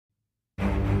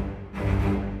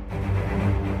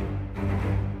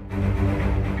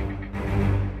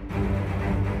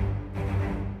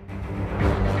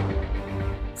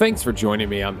Thanks for joining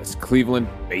me on this Cleveland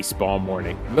baseball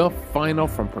morning. The final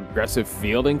from Progressive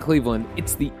Field in Cleveland.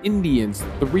 It's the Indians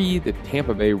 3, the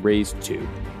Tampa Bay Rays 2.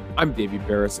 I'm Davey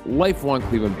Barris, lifelong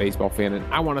Cleveland baseball fan, and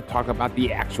I want to talk about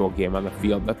the actual game on the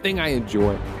field, the thing I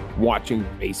enjoy, watching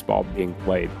baseball being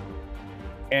played.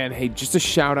 And hey, just a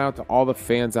shout out to all the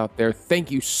fans out there.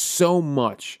 Thank you so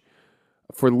much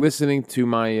for listening to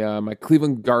my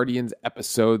Cleveland Guardians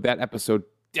episode. That episode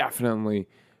definitely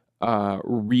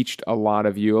reached a lot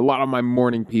of you, a lot of my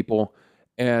morning people,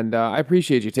 and I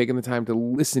appreciate you taking the time to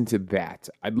listen to that.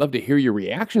 I'd love to hear your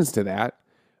reactions to that.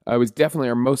 It was definitely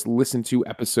our most listened to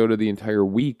episode of the entire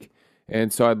week,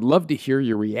 and so I'd love to hear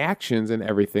your reactions and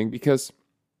everything because,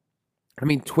 I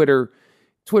mean, Twitter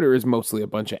is mostly a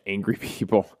bunch of angry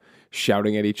people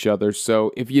shouting at each other,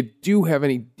 so if you do have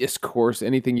any discourse,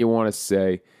 anything you want to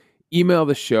say, email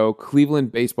the show,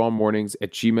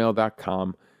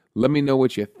 clevelandbaseballmornings@gmail.com. Let me know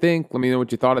what you think. Let me know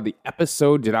what you thought of the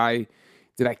episode. Did I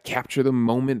capture the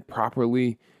moment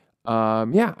properly?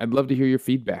 I'd love to hear your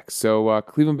feedback. So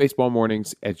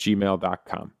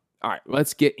clevelandbaseballmornings@gmail.com. All right,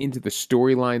 let's get into the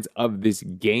storylines of this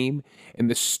game. And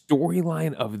the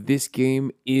storyline of this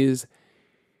game is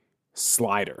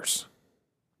sliders.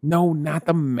 No, not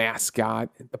the mascot,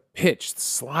 the pitch,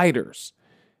 sliders.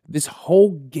 This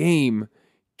whole game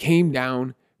came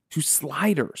down to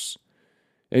sliders.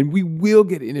 And we will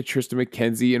get into Tristan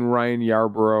McKenzie and Ryan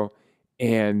Yarbrough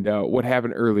and what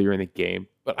happened earlier in the game.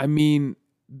 But I mean,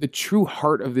 the true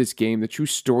heart of this game, the true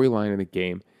storyline of the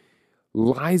game,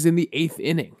 lies in the eighth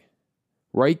inning,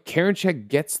 right? Karinchak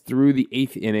gets through the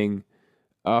eighth inning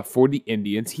for the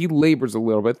Indians. He labors a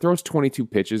little bit, throws 22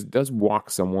 pitches, does walk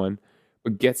someone,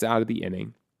 but gets out of the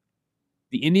inning.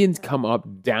 The Indians come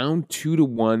up down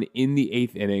 2-1 in the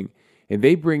eighth inning, and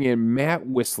they bring in Matt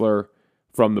Wisler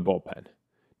from the bullpen.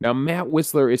 Now, Matt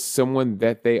Wisler is someone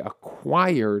that they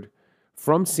acquired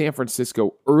from San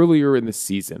Francisco earlier in the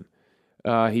season.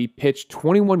 He pitched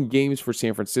 21 games for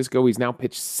San Francisco. He's now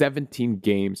pitched 17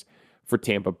 games for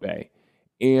Tampa Bay.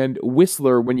 And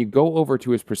Wisler, when you go over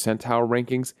to his percentile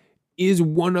rankings, is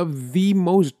one of the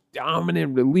most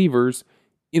dominant relievers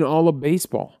in all of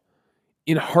baseball.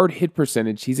 In hard hit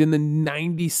percentage, he's in the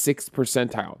 96th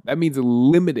percentile. That means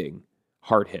limiting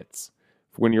hard hits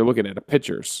when you're looking at a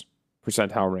pitcher's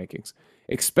percentile rankings.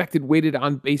 Expected weighted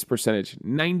on base percentage,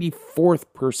 94th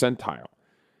percentile.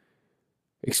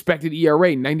 Expected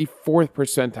ERA, 94th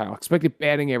percentile. Expected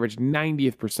batting average,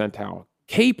 90th percentile.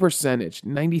 K percentage,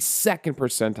 92nd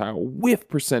percentile. Whiff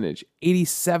percentage,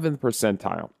 87th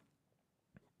percentile.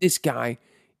 This guy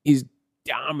is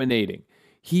dominating.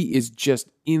 He is just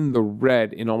in the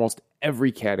red in almost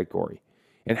every category.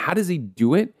 And how does he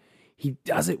do it? He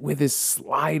does it with his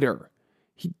slider.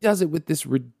 He does it with this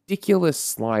ridiculous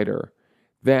slider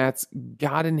that's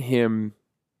gotten him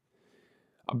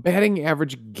a batting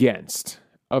average against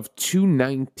of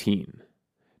 219.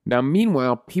 Now,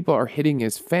 meanwhile, people are hitting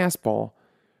his fastball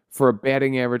for a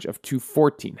batting average of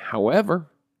 214.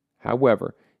 However,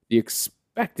 the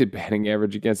expected batting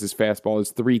average against his fastball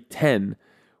is 310,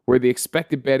 where the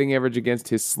expected batting average against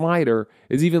his slider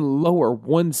is even lower,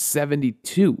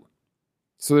 172.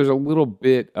 So there's a little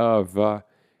bit of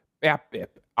BABIP,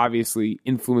 obviously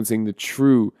influencing the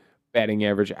true batting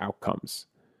average outcomes.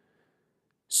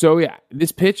 So yeah,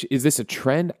 this pitch, is this a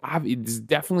trend? It's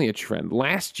definitely a trend.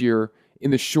 Last year, in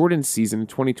the shortened season in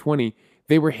 2020,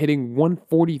 they were hitting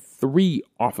 143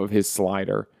 off of his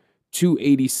slider,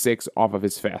 286 off of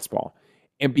his fastball.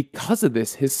 And because of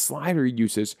this, his slider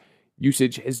usage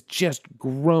has just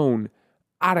grown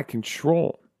out of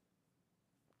control.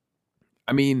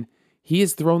 I mean, he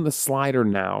has thrown the slider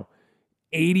now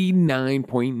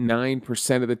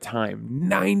 89.9% of the time.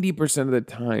 90% of the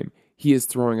time, he is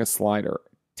throwing a slider.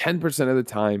 10% of the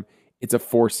time, it's a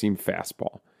four-seam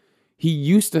fastball. He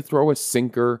used to throw a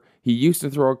sinker. He used to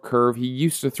throw a curve. He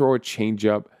used to throw a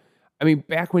changeup. I mean,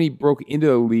 back when he broke into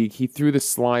the league, he threw the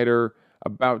slider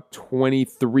about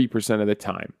 23% of the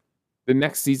time. The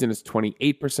next season is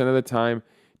 28% of the time.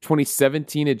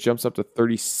 2017, it jumps up to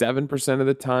 37% of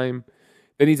the time.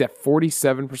 Then he's at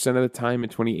 47% of the time in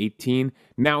 2018.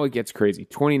 Now it gets crazy.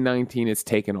 2019, it's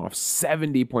taken off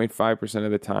 70.5% of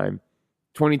the time.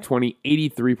 2020,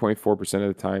 83.4% of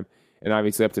the time. And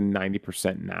obviously up to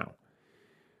 90% now.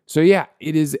 So yeah,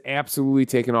 it is absolutely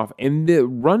taken off. And the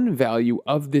run value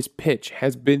of this pitch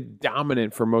has been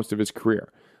dominant for most of his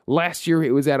career. Last year,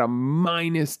 it was at a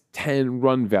 -10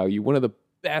 run value, one of the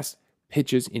best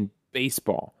pitches in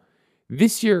baseball.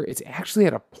 This year, it's actually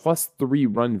at a +3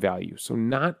 run value, so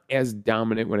not as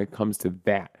dominant when it comes to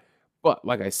that. But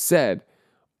like I said,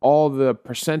 all the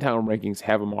percentile rankings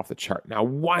have him off the chart. Now,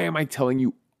 why am I telling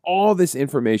you all this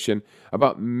information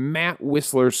about Matt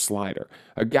Whistler's slider,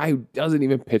 a guy who doesn't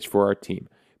even pitch for our team,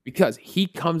 because he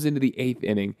comes into the 8th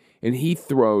inning and he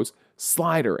throws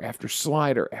slider after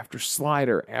slider after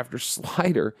slider after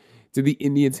slider to the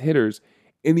Indians hitters,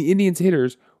 and the Indians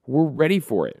hitters were ready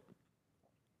for it.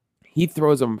 He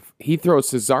throws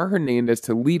Cesar Hernandez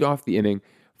to lead off the inning,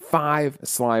 5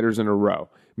 sliders in a row.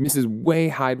 Misses way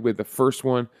high with the first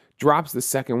one, drops the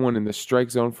second one in the strike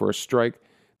zone for a strike.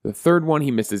 The third one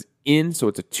he misses in, so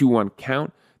it's a 2-1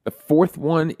 count. The fourth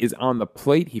one is on the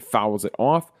plate. He fouls it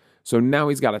off. So now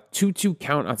he's got a 2-2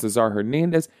 count on Cesar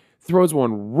Hernandez. Throws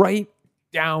one right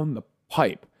down the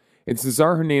pipe. And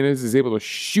Cesar Hernandez is able to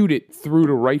shoot it through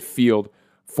to right field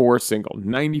for a single.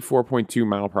 94.2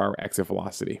 mile per hour exit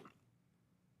velocity.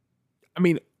 I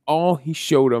mean, all he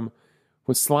showed him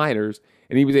was sliders,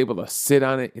 and he was able to sit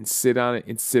on it and sit on it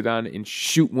and sit on it and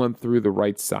shoot one through the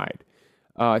right side.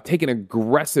 Take an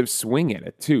aggressive swing at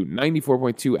it, too.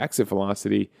 94.2 exit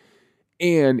velocity,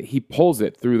 and he pulls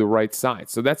it through the right side.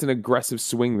 So that's an aggressive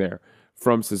swing there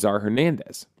from Cesar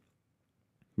Hernandez.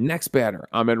 Next batter,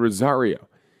 Ahmed Rosario.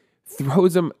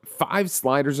 Throws him 5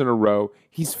 sliders in a row.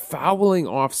 He's fouling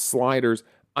off sliders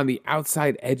on the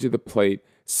outside edge of the plate,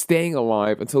 staying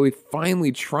alive until he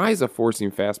finally tries a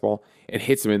four-seam fastball and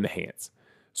hits him in the hands.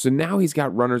 So now he's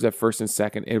got runners at first and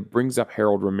second, and it brings up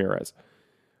Harold Ramirez.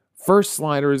 First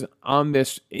sliders on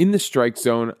this in the strike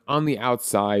zone on the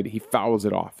outside. He fouls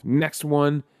it off. Next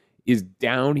one is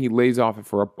down. He lays off it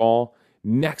for a ball.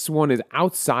 Next one is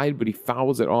outside, but he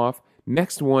fouls it off.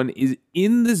 Next one is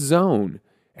in the zone,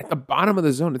 at the bottom of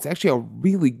the zone. It's actually a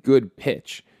really good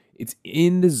pitch. It's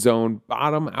in the zone,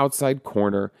 bottom outside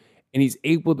corner, and he's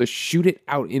able to shoot it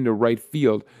out into right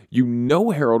field. You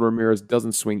know Harold Ramirez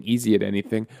doesn't swing easy at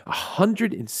anything.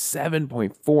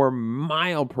 107.4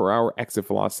 mile per hour exit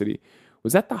velocity.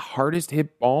 Was that the hardest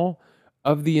hit ball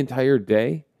of the entire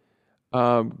day?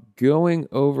 Going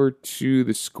over to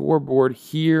the scoreboard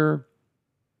here.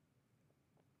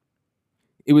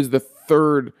 It was the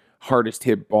 3rd hardest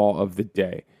hit ball of the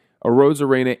day.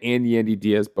 Arozarena and Yandy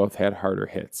Diaz both had harder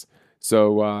hits.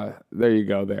 So there you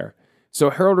go there. So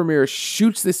Harold Ramirez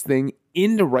shoots this thing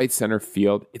into right center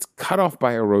field. It's cut off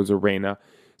by Arozarena.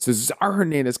 Cesar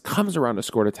Hernandez comes around to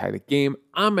score to tie the game.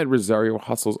 Ahmed Rosario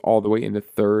hustles all the way into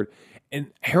third.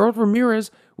 And Harold Ramirez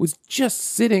was just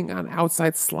sitting on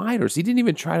outside sliders. He didn't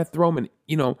even try to throw him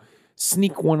and,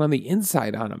 sneak one on the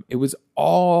inside on him. It was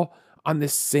all on the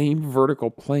same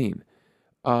vertical plane.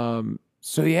 So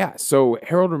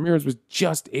Harold Ramirez was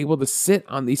just able to sit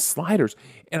on these sliders.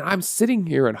 And I'm sitting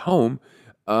here at home.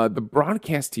 The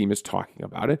broadcast team is talking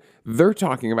about it. They're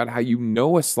talking about how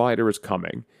a slider is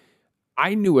coming.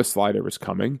 I knew a slider was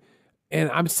coming. And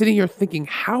I'm sitting here thinking,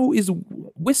 how is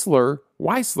Whistler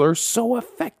so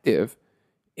effective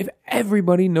if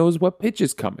everybody knows what pitch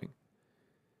is coming?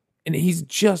 And he's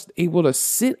just able to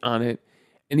sit on it.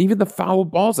 And even the foul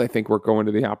balls, I think, were going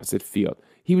to the opposite field.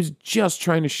 He was just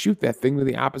trying to shoot that thing to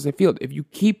the opposite field. If you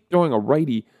keep throwing a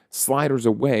righty sliders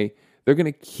away, they're going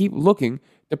to keep looking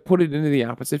to put it into the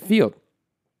opposite field.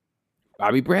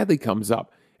 Bobby Bradley comes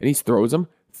up, and he throws them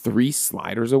 3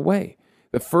 sliders away.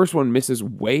 The first one misses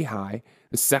way high.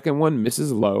 The second one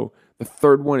misses low. The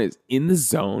third one is in the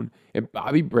zone, and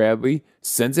Bobby Bradley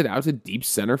sends it out to deep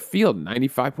center field,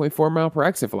 95.4 mile per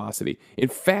exit velocity. In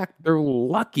fact, they're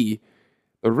lucky.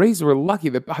 The Rays were lucky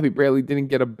that Bobby Bradley didn't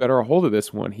get a better hold of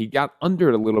this one. He got under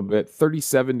it a little bit,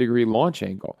 37-degree launch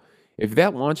angle. If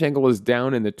that launch angle is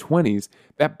down in the 20s,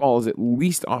 that ball is at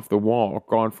least off the wall or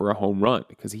gone for a home run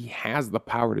because he has the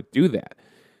power to do that.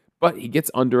 But he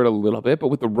gets under it a little bit, but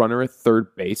with the runner at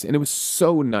third base. And it was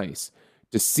so nice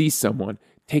to see someone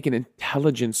take an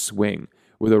intelligent swing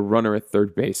with a runner at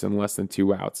third base in less than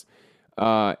 2 outs.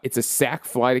 It's a sac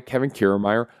fly to Kevin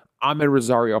Kiermaier. Ahmed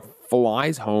Rosario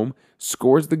flies home,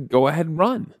 scores the go-ahead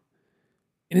run.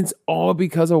 And it's all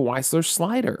because of Whistler's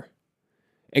slider.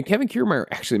 And Kevin Kiermaier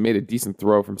actually made a decent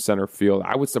throw from center field.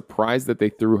 I was surprised that they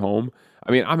threw home.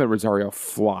 I mean, Ahmed Rosario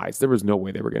flies. There was no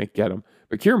way they were going to get him.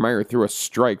 But Kiermaier threw a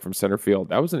strike from center field.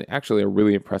 That was actually a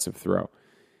really impressive throw.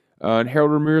 And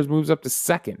Harold Ramirez moves up to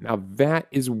second. Now, that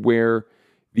is where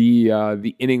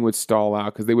the inning would stall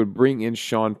out because they would bring in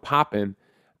Sean Poppin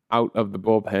out of the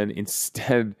bullpen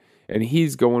instead. And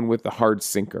he's going with the hard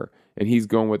sinker. And he's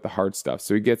going with the hard stuff.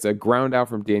 So he gets a ground out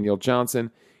from Daniel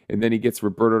Johnson. And then he gets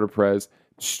Roberto Deprez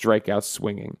strikeout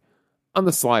swinging. On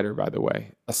the slider, by the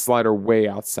way. A slider way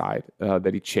outside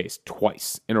that he chased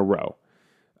twice in a row.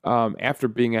 After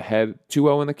being ahead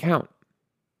 2-0 in the count.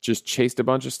 Just chased a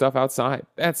bunch of stuff outside.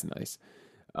 That's nice.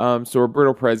 So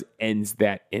Roberto Perez ends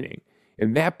that inning.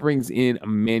 And that brings in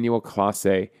Emmanuel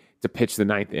Clase to pitch the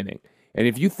 9th inning. And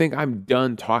if you think I'm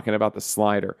done talking about the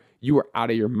slider, you are out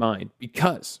of your mind,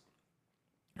 because,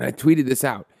 and I tweeted this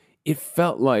out, it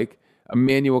felt like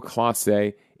Emmanuel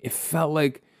Clase, it felt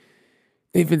like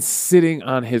they've been sitting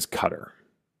on his cutter.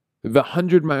 The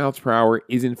 100 miles per hour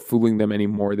isn't fooling them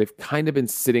anymore. They've kind of been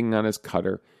sitting on his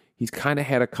cutter. He's kind of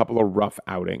had a couple of rough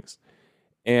outings.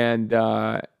 And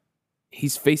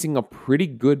he's facing a pretty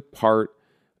good part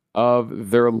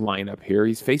of their lineup here.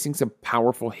 He's facing some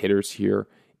powerful hitters here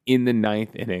in the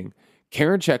 9th inning.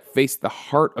 Karinchak faced the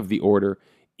heart of the order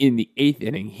in the 8th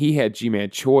inning. He had G-Man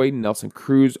Choi, Nelson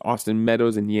Cruz, Austin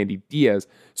Meadows, and Yandy Diaz.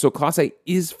 So Clase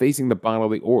is facing the bottom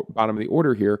of the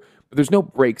order here, but there's no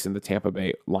breaks in the Tampa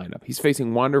Bay lineup. He's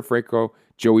facing Wander Franco,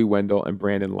 Joey Wendell, and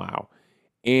Brandon Lau.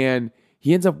 And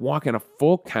he ends up walking a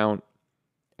full count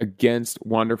against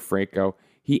Wander Franco.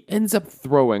 He ends up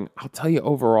throwing, I'll tell you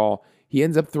overall, he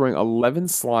ends up throwing 11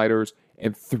 sliders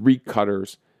and 3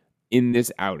 cutters in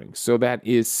this outing. So that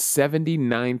is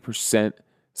 79%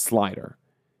 slider.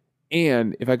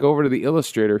 And if I go over to the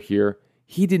illustrator here,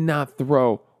 he did not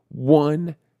throw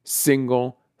one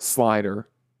single slider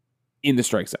in the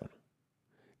strike zone.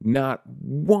 Not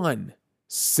one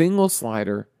single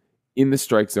slider in the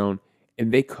strike zone.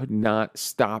 And they could not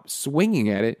stop swinging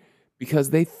at it because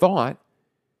they thought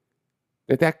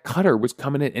that cutter was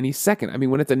coming at any second. I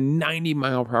mean, when it's a 90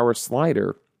 mile per hour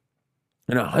slider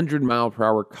and a 100 mile per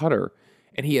hour cutter,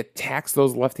 and he attacks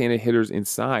those left-handed hitters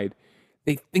inside,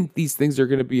 they think these things are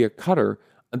going to be a cutter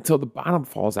until the bottom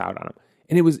falls out on him.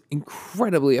 And it was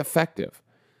incredibly effective.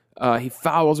 He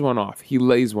fouls one off. He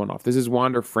lays one off. This is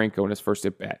Wander Franco in his first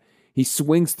at-bat. He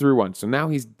swings through one. So now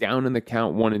he's down in the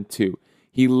count 1-2.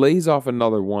 He lays off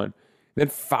another one, then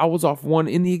fouls off one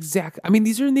in the exact... I mean,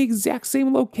 these are in the exact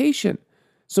same location.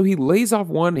 So he lays off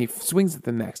one, he swings at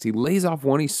the next. He lays off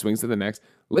one, he swings at the next.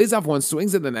 Lays off one,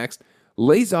 swings at the next.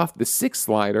 Lays off the 6th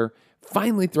slider.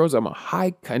 Finally throws him a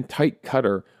high and tight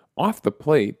cutter off the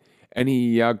plate, and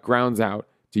he grounds out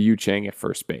to Yu Chang at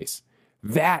first base.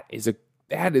 That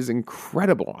is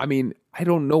incredible. I mean, I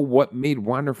don't know what made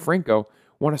Wander Franco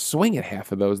want to swing at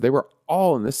half of those. They were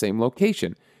all in the same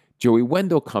location. Joey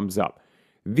Wendell comes up.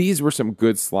 These were some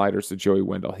good sliders to Joey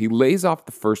Wendell. He lays off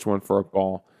the first one for a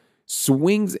ball,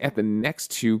 swings at the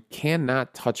next 2,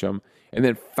 cannot touch them, and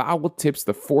then foul tips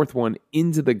the 4th one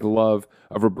into the glove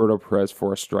of Roberto Perez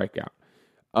for a strikeout.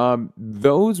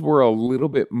 Those were a little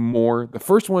bit more. The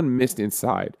first one missed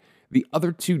inside. The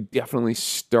other 2 definitely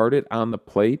started on the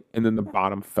plate, and then the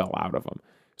bottom fell out of them.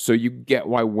 So you get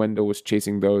why Wendell was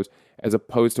chasing those as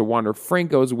opposed to Wander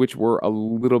Franco's, which were a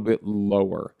little bit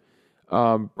lower.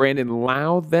 Brandon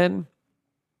Lau then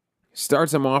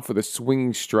starts him off with a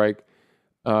swinging strike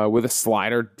with a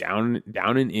slider down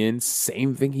and in.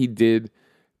 Same thing he did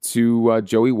to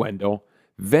Joey Wendell.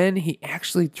 Then he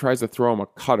actually tries to throw him a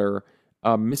cutter,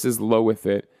 misses low with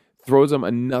it, throws him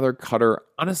another cutter,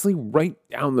 honestly, right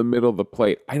down the middle of the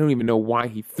plate. I don't even know why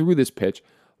he threw this pitch.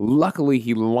 Luckily,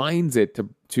 he lines it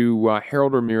to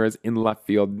Harold Ramirez in left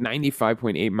field,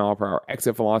 95.8 mile per hour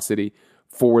exit velocity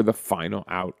for the final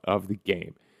out of the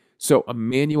game. So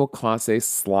Emmanuel Clase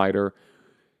slider,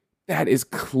 that is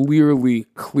clearly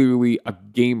a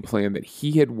game plan that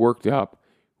he had worked up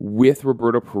with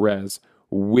Roberto Perez,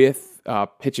 with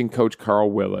pitching coach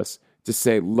Carl Willis, to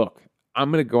say, look,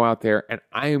 I'm going to go out there and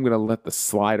I am going to let the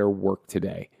slider work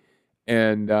today.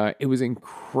 And it was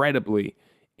incredibly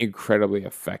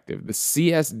effective. The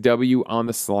CSW on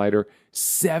the slider,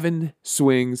 7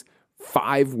 swings,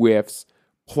 5 whiffs,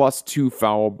 plus 2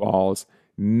 foul balls,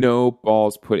 no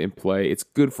balls put in play. It's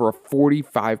good for a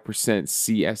 45%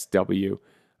 CSW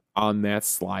on that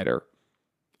slider.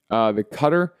 The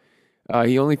cutter,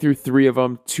 he only threw 3 of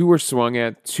them. 2 were swung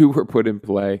at, 2 were put in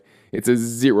play. It's a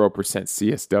 0%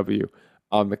 CSW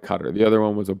on the cutter. The other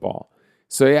one was a ball.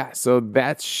 So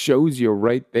that shows you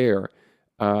right there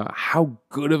how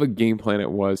good of a game plan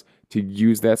it was to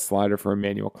use that slider for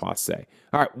Emmanuel Clase.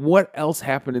 All right, what else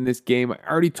happened in this game? I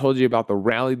already told you about the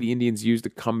rally the Indians used to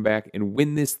come back and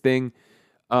win this thing.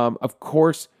 Of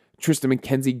course, Tristan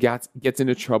McKenzie gets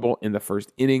into trouble in the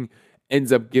first inning,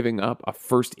 ends up giving up a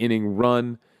first inning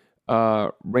run.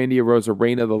 Randy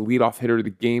Arozarena, the leadoff hitter of the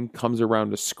game, comes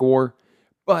around to score,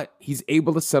 but he's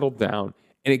able to settle down,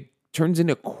 and it turns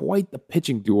into quite the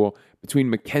pitching duel between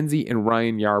McKenzie and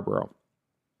Ryan Yarbrough.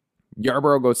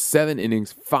 Yarbrough goes 7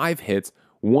 innings, 5 hits,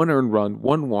 1 earned run,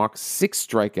 1 walk, 6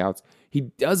 strikeouts. He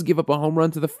does give up a home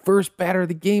run to the first batter of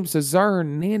the game. Cesar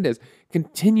Hernandez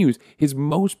continues his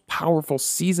most powerful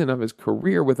season of his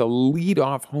career with a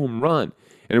leadoff home run.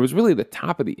 And it was really the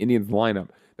top of the Indians lineup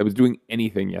that was doing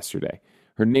anything yesterday.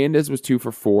 Hernandez was 2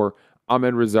 for 4.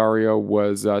 Ahmed Rosario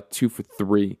was 2 for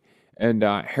 3. and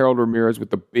Harold Ramirez with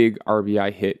the big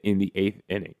RBI hit in the 8th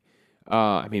inning.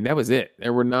 That was it.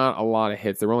 There were not a lot of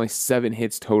hits. There were only 7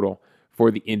 hits total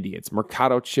for the Indians.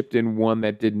 Mercado chipped in one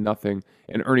that did nothing,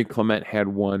 and Ernie Clement had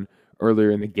one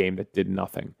earlier in the game that did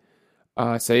nothing.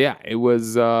 It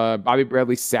was Bobby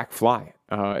Bradley's sac fly.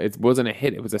 It wasn't a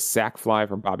hit. It was a sac fly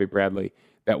from Bobby Bradley.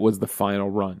 That was the final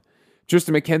run.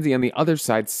 Tristan McKenzie on the other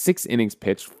side, 6 innings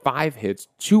pitched, 5 hits,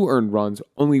 2 earned runs,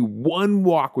 only 1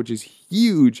 walk, which is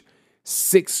huge,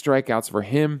 6 strikeouts for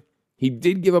him. He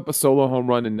did give up a solo home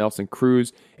run to Nelson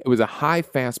Cruz. It was a high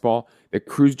fastball that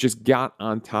Cruz just got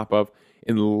on top of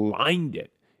and lined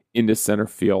it into center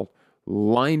field.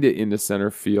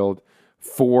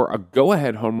 For a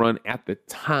go-ahead home run at the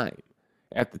time.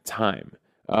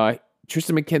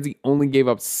 Tristan McKenzie only gave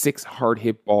up 6 hard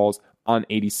hit balls on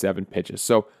 87 pitches.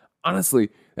 So honestly,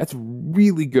 that's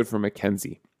really good for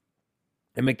McKenzie.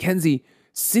 And McKenzie,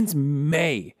 since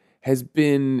May, has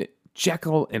been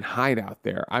Jekyll and Hyde out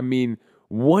there.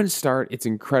 One start, it's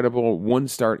incredible. One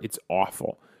start, it's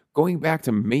awful. Going back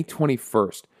to May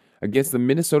 21st against the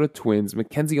Minnesota Twins,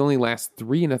 McKenzie only lasts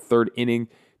 3 1/3 inning,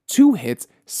 2 hits,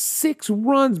 6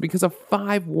 runs because of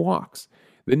 5 walks.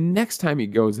 The next time he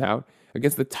goes out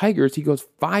against the Tigers, he goes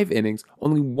 5 innings,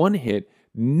 only 1 hit,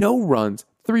 no runs,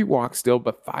 3 walks still,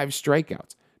 but 5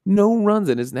 strikeouts. No runs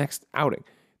in his next outing.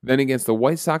 Then against the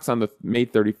White Sox on the May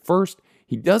 31st,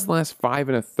 he does last 5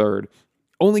 1/3,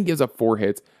 only gives up 4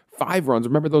 hits, 5 runs.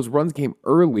 Remember, those runs came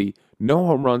early, no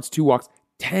home runs, 2 walks,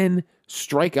 10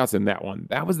 strikeouts in that one.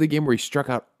 That was the game where he struck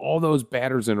out all those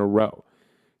batters in a row.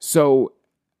 So,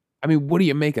 what do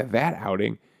you make of that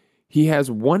outing? He has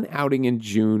 1 outing in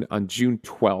June on June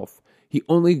 12th. He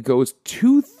only goes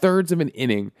 2/3 of an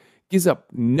inning, gives up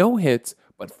no hits,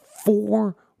 but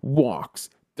 4 walks.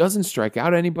 Doesn't strike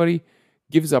out anybody,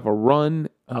 gives up a run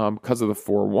because of the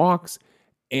 4 walks,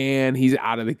 and he's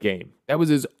out of the game. That was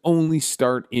his only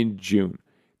start in June.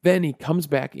 Then he comes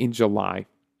back in July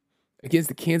against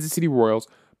the Kansas City Royals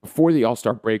before the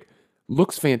All-Star break.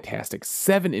 Looks fantastic.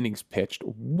 7 innings pitched,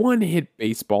 1 hit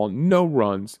baseball, no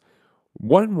runs,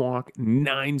 1 walk,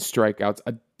 9 strikeouts,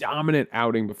 a dominant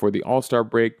outing before the All-Star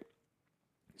break.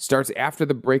 Starts after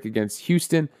the break against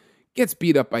Houston, gets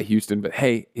beat up by Houston, but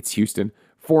hey, it's Houston.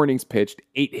 4 innings pitched,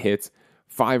 8 hits,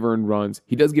 5 earned runs.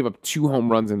 He does give up 2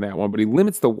 home runs in that one, but he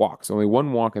limits the walks, only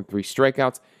 1 walk and 3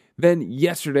 strikeouts. Then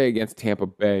yesterday against Tampa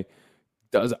Bay,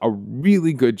 does a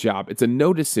really good job. It's a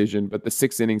no decision, but the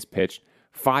 6 innings pitched,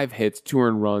 5 hits, 2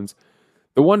 earned runs,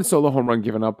 the 1 solo home run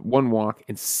given up, 1 walk,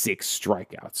 and 6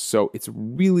 strikeouts. So it's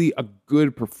really a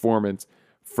good performance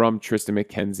from Tristan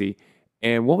McKenzie.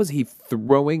 And what was he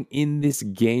throwing in this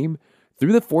game?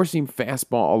 Threw the four-seam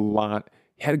fastball a lot.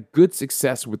 He had good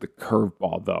success with the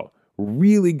curveball, though.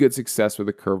 Really good success with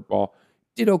the curveball.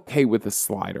 Did okay with the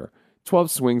slider.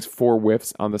 12 swings, 4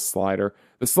 whiffs on the slider.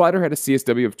 The slider had a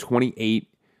CSW of 28%.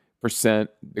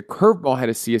 The curveball had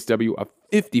a CSW of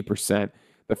 50%.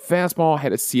 The fastball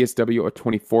had a CSW of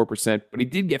 24%, but he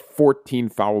did get 14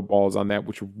 foul balls on that,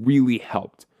 which really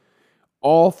helped.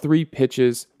 All 3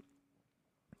 pitches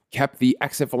kept the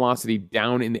exit velocity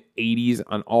down in the 80s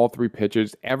on all 3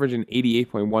 pitches, averaging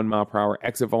 88.1 mile per hour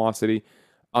exit velocity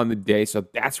on the day. So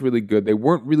that's really good. They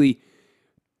weren't really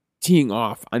teeing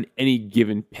off on any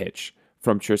given pitch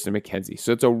from Tristan McKenzie.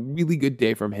 So it's a really good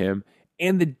day from him.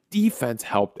 And the defense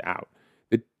helped out.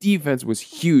 The defense was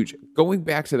huge. Going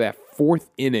back to that 4th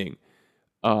inning,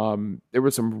 there were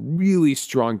some really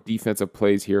strong defensive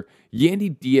plays here.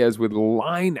 Yandy Diaz would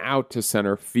line out to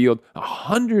center field,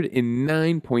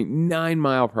 109.9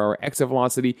 mile per hour exit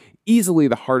velocity, easily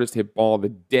the hardest hit ball of the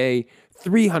day,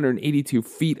 382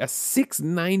 feet, a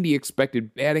 690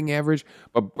 expected batting average,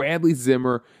 but Bradley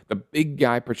Zimmer, the big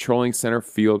guy patrolling center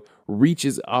field,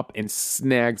 reaches up and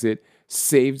snags it,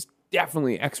 saves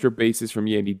definitely extra bases from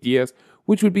Yandy Diaz,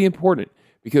 which would be important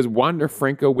because Wander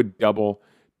Franco would double.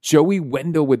 Joey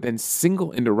Wendell would then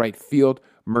single into right field.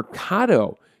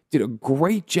 Mercado did a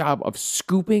great job of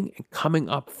scooping and coming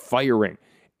up firing.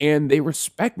 And they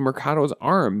respect Mercado's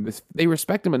arm. They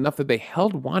respect him enough that they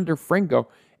held Wander Franco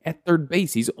at third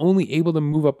base. He's only able to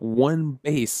move up 1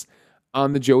 base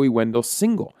on the Joey Wendell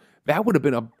single. That would have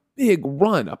been a big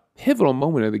run, a pivotal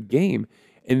moment of the game.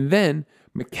 And then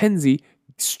McKenzie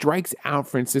strikes out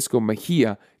Francisco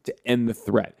Mejia to end the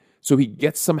threat. So he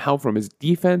gets some help from his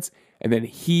defense, and then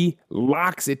he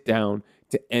locks it down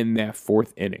to end that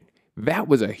 4th inning. That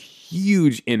was a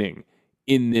huge inning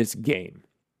in this game.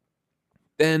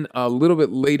 Then a little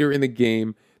bit later in the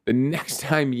game, the next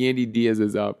time Yandy Diaz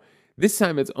is up, this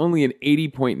time it's only an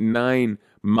 80.9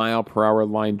 mile per hour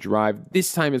line drive.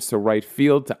 This time it's to right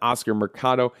field to Oscar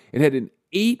Mercado. It had an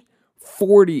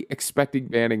 .40 expected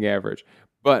batting average.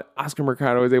 But Oscar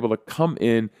Mercado is able to come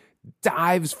in,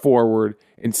 dives forward,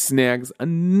 and snags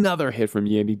another hit from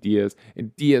Yandy Diaz.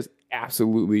 And Diaz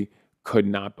absolutely could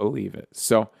not believe it.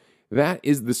 So that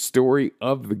is the story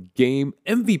of the game.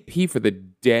 MVP for the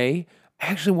day, I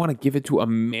actually want to give it to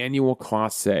Emmanuel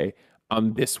Clase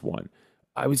on this one.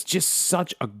 It was just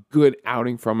such a good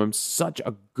outing from him, such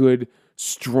a good,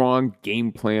 strong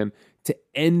game plan to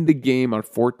end the game on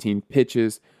 14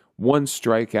 pitches, 1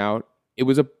 strikeout. It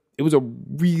was a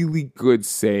really good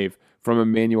save from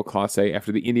Emmanuel Clase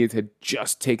after the Indians had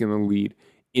just taken the lead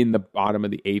in the bottom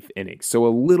of the 8th inning. So a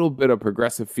little bit of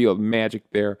progressive field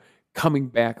magic there, coming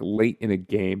back late in a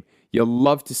game. You'll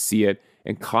love to see it,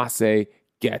 and Clase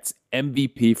gets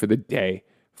MVP for the day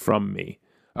from me.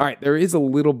 All right, there is a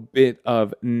little bit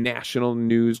of national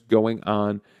news going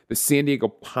on. The San Diego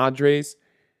Padres,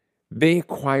 they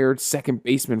acquired second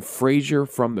baseman Frazier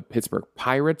from the Pittsburgh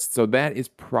Pirates, so that is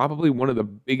probably one of the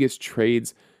biggest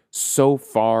trades so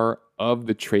far of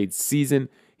the trade season.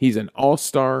 He's an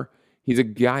all-star. He's a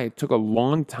guy, it took a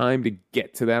long time to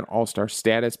get to that all-star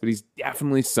status, but he's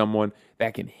definitely someone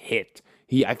that can hit.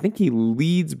 I think he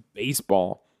leads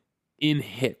baseball in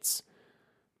hits.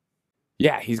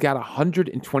 Yeah, he's got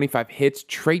 125 hits.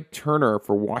 Trey Turner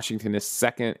for Washington is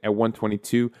second at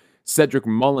 122. Cedric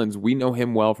Mullins, we know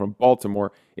him well from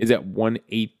Baltimore, is at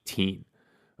 118.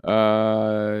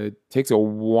 Takes a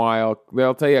while.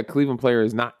 They'll tell you a Cleveland player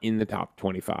is not in the top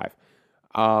 25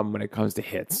 when it comes to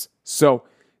hits. So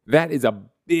that is a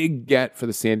big get for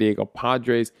the San Diego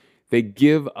Padres. They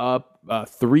give up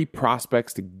 3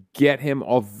 prospects to get him,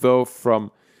 although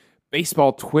from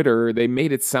baseball Twitter, they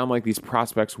made it sound like these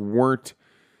prospects weren't,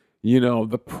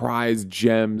 the prize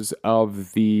gems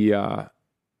of the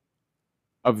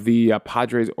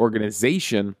Padres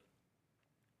organization.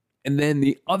 And then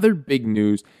the other big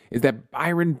news is that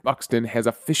Byron Buxton has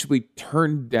officially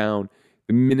turned down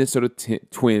the Minnesota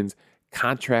Twins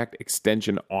contract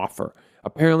extension offer.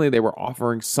 Apparently, they were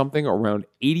offering something around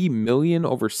 $80 million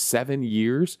over 7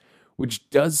 years, which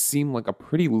does seem like a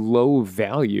pretty low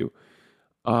value.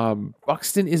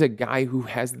 Buxton is a guy who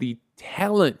has the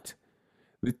talent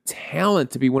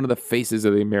to be one of the faces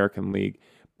of the American League.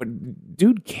 But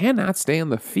dude cannot stay on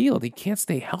the field. He can't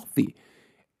stay healthy.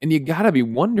 And you got to be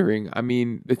wondering,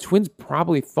 the Twins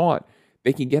probably thought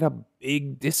they could get a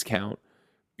big discount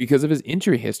because of his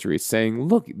injury history, saying,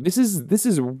 look, this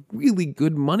is really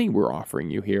good money we're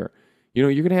offering you here.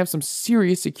 You're going to have some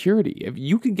serious security. If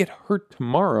you could get hurt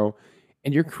tomorrow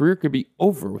and your career could be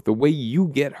over with the way you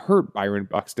get hurt, Byron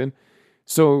Buxton.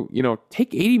 So,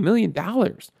 take $80 million.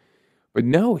 But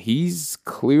no, he's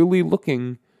clearly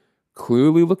looking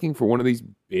for one of these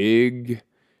big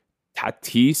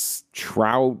Tatis,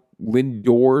 Trout,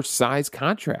 Lindor size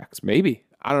contracts. Maybe.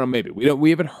 I don't know, maybe. We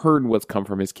haven't heard what's come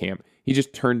from his camp. He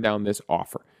just turned down this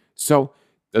offer. So,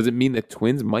 does it mean the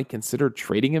Twins might consider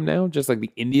trading him now? Just like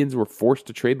the Indians were forced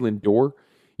to trade Lindor?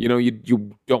 You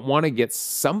don't want to get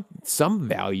some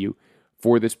value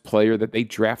for this player that they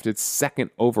drafted second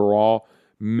overall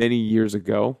many years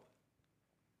ago.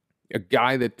 A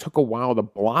guy that took a while to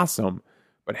blossom,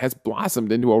 but has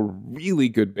blossomed into a really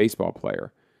good baseball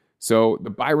player. So the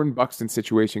Byron Buxton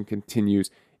situation continues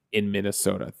in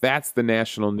Minnesota. That's the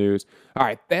national news. All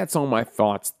right, that's all my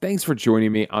thoughts. Thanks for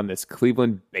joining me on this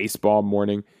Cleveland baseball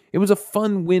morning. It was a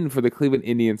fun win for the Cleveland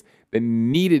Indians. They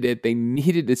needed it. They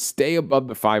needed to stay above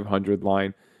the 500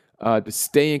 line, to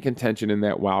stay in contention in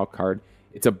that wild card.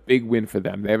 It's a big win for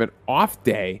them. They have an off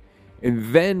day,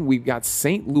 and then we've got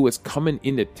St. Louis coming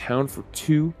into town for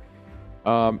 2.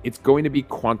 It's going to be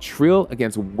Quantrill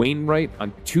against Wainwright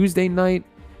on Tuesday night,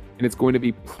 and it's going to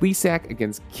be Plesac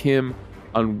against Kim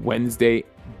on Wednesday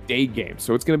day game.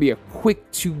 So it's going to be a quick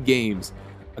 2 games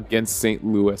against St.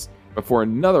 Louis before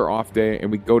another off day, and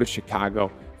we go to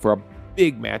Chicago for a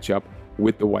big matchup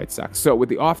with the White Sox. So with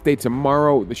the off day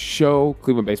tomorrow, the show,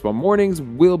 Cleveland Baseball Mornings,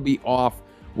 will be off.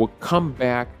 We'll come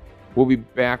back. We'll be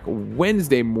back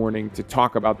Wednesday morning to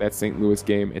talk about that St. Louis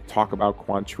game and talk about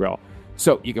Quantrill.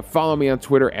 So you can follow me on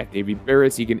Twitter at Davey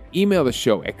Barris. You can email the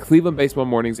show at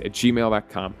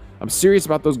clevelandbaseballmornings@gmail.com. I'm serious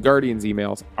about those Guardians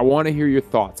emails. I want to hear your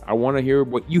thoughts. I want to hear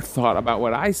what you thought about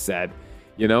what I said.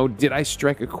 Did I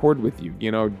strike a chord with you?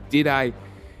 Did I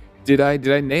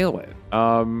nail it?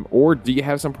 Or do you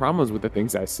have some problems with the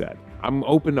things I said? I'm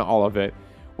open to all of it.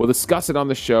 We'll discuss it on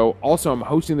the show. Also, I'm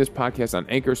hosting this podcast on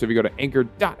Anchor, so if you go to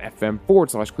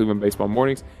anchor.fm/Cleveland Baseball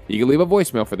Mornings, you can leave a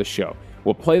voicemail for the show.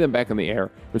 We'll play them back in the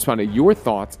air, respond to your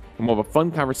thoughts, and we'll have a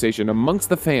fun conversation amongst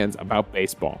the fans about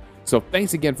baseball. So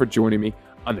thanks again for joining me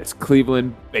on this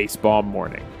Cleveland Baseball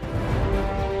Morning.